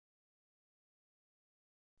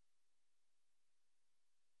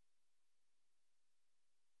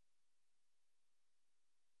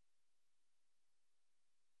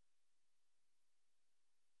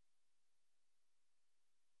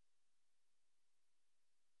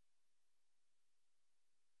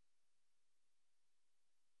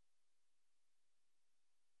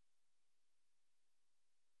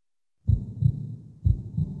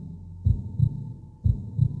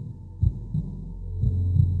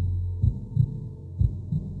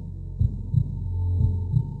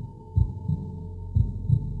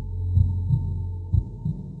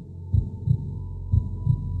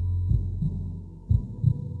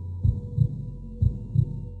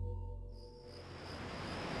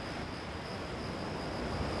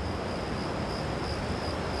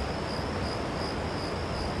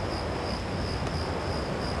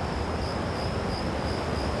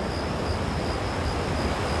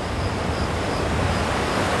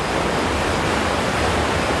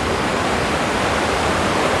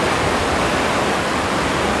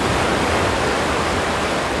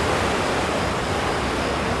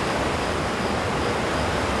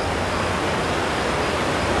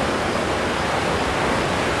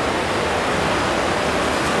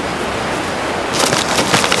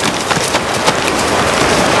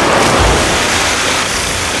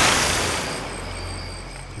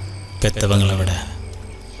பெற்றவங்களை விட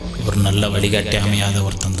ஒரு நல்ல வழிகாட்டி அமையாத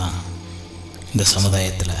ஒருத்தன் தான் இந்த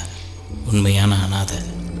சமுதாயத்தில் உண்மையான அனாதை.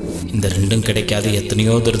 இந்த ரெண்டும் கிடைக்காத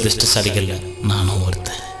எத்தனையோ துரதிருஷ்டசாலிகளில் நானும்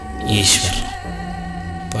ஒருத்தன். ஈஸ்வர்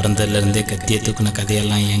பிறந்ததுலேருந்தே கத்தியை தூக்கின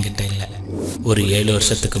கதையெல்லாம் என்கிட்ட இல்லை. ஒரு 7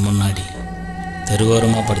 வருஷத்துக்கு முன்னாடி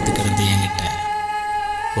தெருவோரமாக படுத்து கிடந்து என்கிட்ட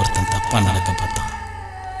ஒருத்தன் தப்பாக நடக்க பார்த்தான்.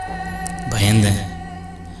 பயந்தேன்,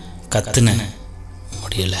 கத்துனேன்,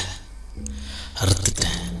 முடியல,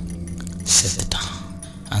 அறுத்துட்டேன், செத்துட்டான்.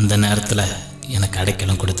 அந்த நேரத்தில் எனக்கு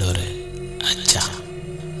அடைக்கலம் கொடுத்தவர் அச்சா.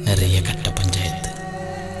 நிறைய கட்ட பஞ்சாயத்து,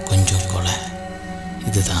 கொஞ்சம் கொலை,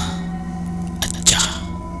 இதுதான் அச்சா.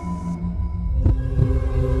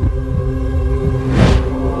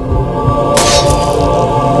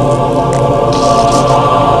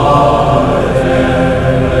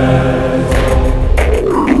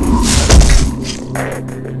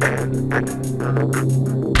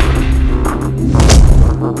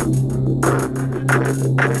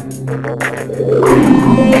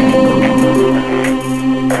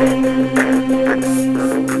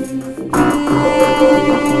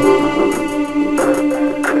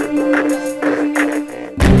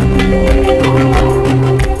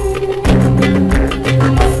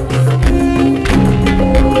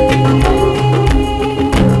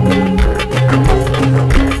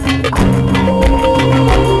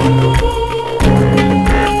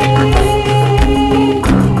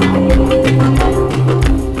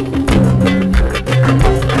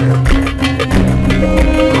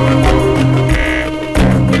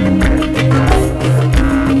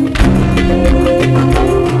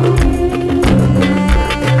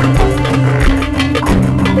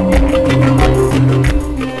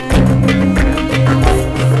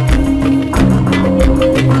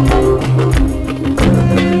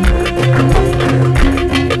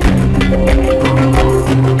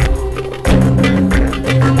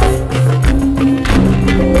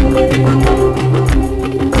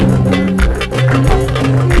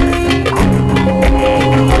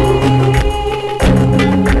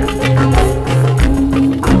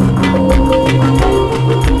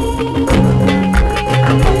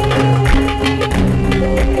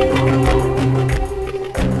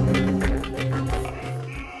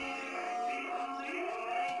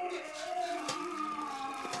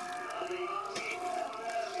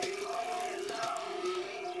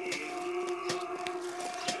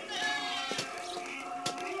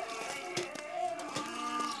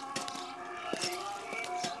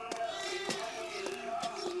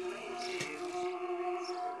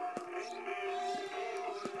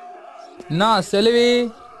 என்ன செல்வி,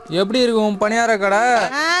 எப்படி இருக்கும் பணியார கடை?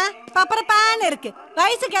 பப்பரப்பான்னு இருக்கு.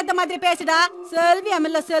 வயசுக்கு ஏத்த மாதிரி பேசுடா. செல்வி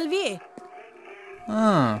அமில்ல செல்வி.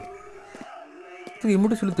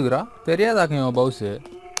 இம்முட்டு சுளுத்துக்கிறா, தெரியாதாக்கும் பவுசு.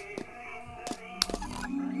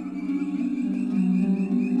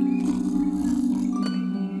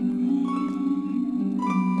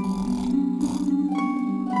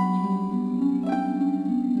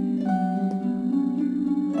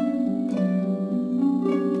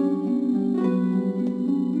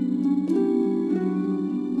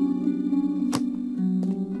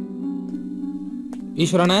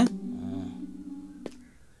 ஈஸ்வரனே,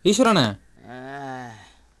 ஈஸ்வரனே,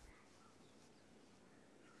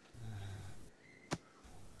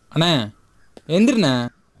 அண்ணே எந்திரண்ணே.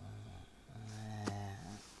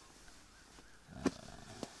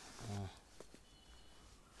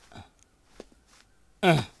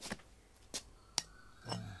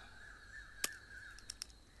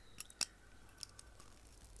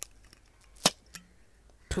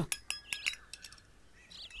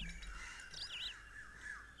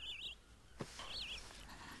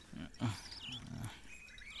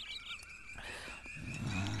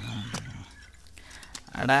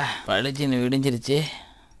 அடா பழிச்சின்னு விடிஞ்சிருச்சு.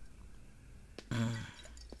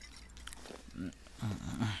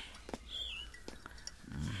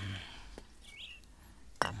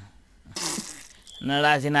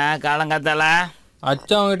 என்னடா சின்னா காலங்காத்தால?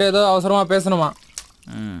 அச்சா அவங்ககிட்ட ஏதோ அவசரமாக பேசணுமா?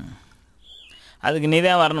 அதுக்கு நீ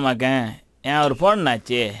தான் வரணுமாக்க? ஏன் ஒரு ஃபோன்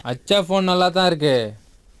ஆச்சு? அச்சா ஃபோன் நல்லா தான் இருக்கு.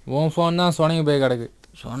 உன் ஃபோன் தான் சொனங்கி போய் கிடக்கு.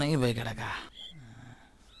 சொனங்கி போய் கிடக்கா?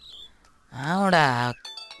 ஆமாடா,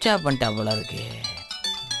 அச்சா பண்ணிட்டா போல இருக்கு.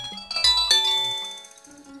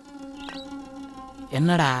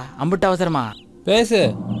 என்னடா அம்பிட்ட அவசரமா? பேசு.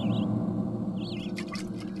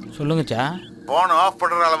 சொல்லுங்கச்சா. போன் ஆஃப்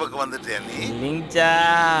பண்ற அளவுக்கு வந்துட்டேன் நீ? இல்லைங்கச்சா.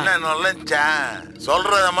 என்ன நல்லச்சா,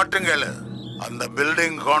 சொல்றத மட்டும் கேளு. அந்த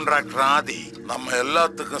பில்டிங் கான்ட்ராக்டர் ஆதி நம்ம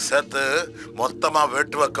எல்லாத்துக்கும் சேர்த்து மொத்தமா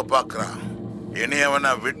வெட்டு வைக்க பாக்குறான். இனி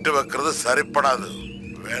அவனை விட்டு வைக்கிறது சரிப்படாது,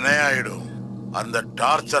 வினையாயிடும். அந்த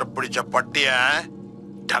டார்ச்சர் பிடிச்ச பட்டிய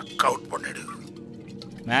டக் அவுட் பண்ணிடு.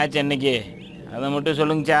 மேட்ச் என்னைக்கு அதை மட்டும்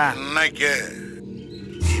சொல்லுங்கச்சா. இன்னைக்கு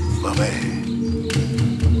இப்பவே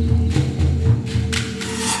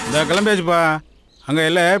இந்த கிளம்பியாச்சுப்பா. அங்கே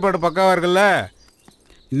எல்லாம் ஏற்பாடு பக்காவாக இருக்குல்ல.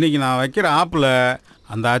 இன்றைக்கி நான் வைக்கிற ஆப்பில்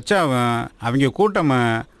அந்த அச்சாவும் அவங்க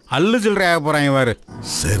கூட்டமும் அல்லு சில்லறை ஆக போகிறாங்க பாரு.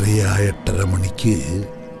 சரியா 8:30 மணிக்கு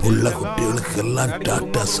புள்ள குட்டிகளுக்கெல்லாம்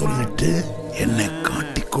டாட்டா சொல்லிட்டு என்னை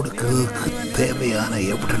காட்டி கொடுக்கறதுக்கு தேவையான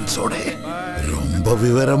எவிடன்ஸோட ரொம்ப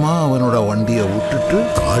விவரமா அவனோட வண்டியை விட்டுட்டு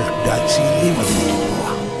கால் டாக்ஸிலே வந்துட்டு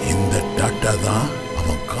போவான். இந்த டாட்டா தான்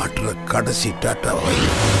அவன் காட்டுற கடைசி டாட்டாவை.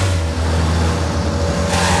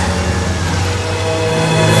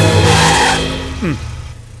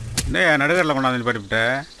 நடுகரில் கொண்டாந்து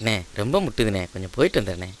படிப்பிட்டே ரொம்ப முட்டுதுண்ணே, கொஞ்சம் போயிட்டு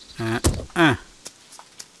வந்துடுறேண்ணே.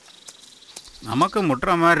 நமக்கு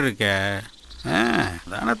முட்டுற மாதிரி இருக்கே.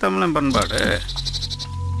 தானே தமிழன் பண்பாடு.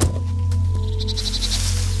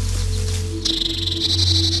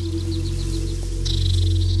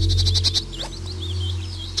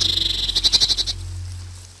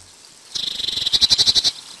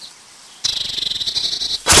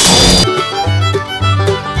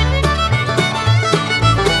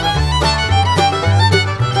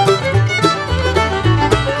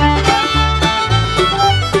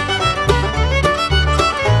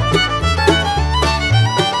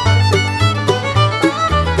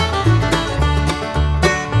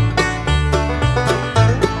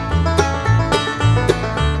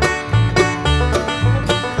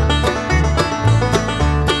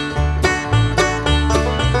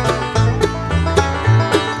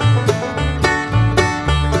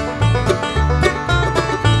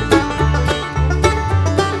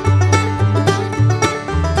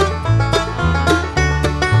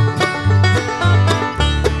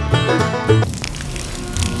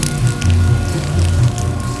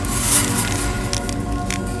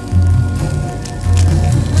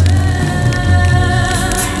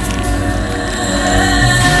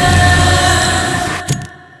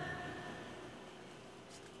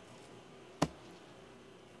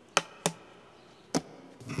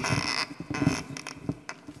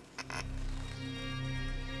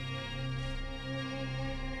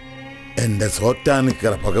 என்ற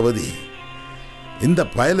சோட்டானுக்கிற பகவதி, இந்த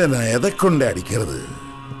பயலை நான் எதை கொண்டு அடிக்கிறது?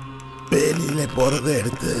 வேலியில போறதை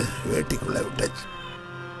எடுத்து வேட்டிக்குள்ள விட்டாச்சு.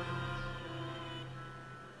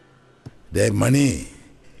 டே மணி,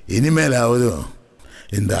 இனிமேலாவது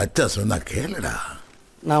இந்த அச்சா சொன்னா கேளுடா.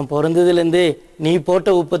 நான் பிறந்ததுலேருந்தே நீ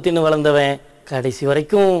போட்ட உப்பத்தின்னு வளர்ந்தவன், கடைசி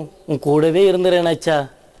வரைக்கும் உன் கூடவே இருந்துறேன் அச்சா.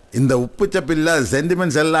 இந்த உப்பு சப்பில்ல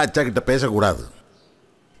சென்டிமெண்ட்ஸ் எல்லாம் அச்சா கிட்ட பேசக்கூடாது.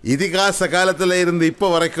 இதிகாச காலத்தில் இருந்து இப்போ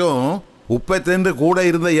வரைக்கும் உப்பை தின்று கூட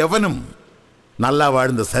இருந்த எவனும் நல்லா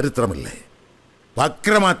வாழ்ந்த சரித்திரம் இல்லை.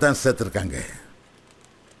 வக்கிரமா தான் சேர்த்திருக்காங்க.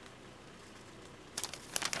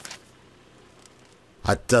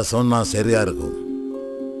 அச்சா சொன்னா சரியா இருக்கும்.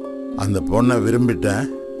 அந்த பொண்ணை விரும்பிட்டேன்,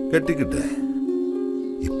 கட்டிக்கிட்டேன்.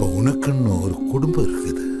 இப்போ உனக்குன்னு ஒரு குடும்பம்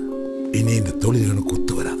இருக்குது. இனி இந்த தொழில் எனக்கு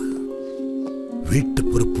ஒத்து வராது. வீட்டு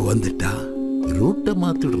பொறுப்பு வந்துட்டா ரூட்டை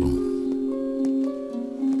மாத்திடுறோம்.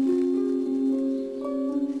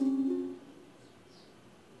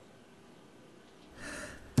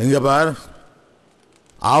 இங்க பார்,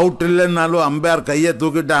 அவுட் இல்லைன்னாலும் அம்பையார் கையை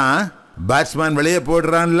தூக்கிட்டான், பேட்ஸ்மேன் வெளியே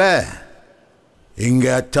போயிடுறான்ல. இங்க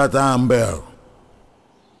அச்சா தான் அம்பையார்.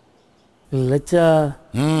 இல்லச்சா.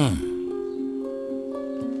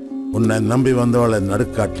 உன்னை நம்பி வந்தவளை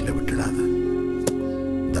நடுக்காட்டில் விட்டுடாத.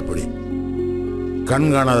 இந்தபடி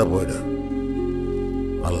கண் காணாத போயிடு,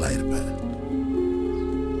 நல்லா இருப்ப.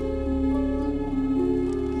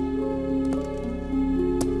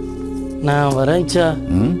 நான் வரேன்ச்சா.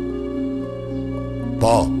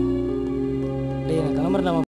 போ.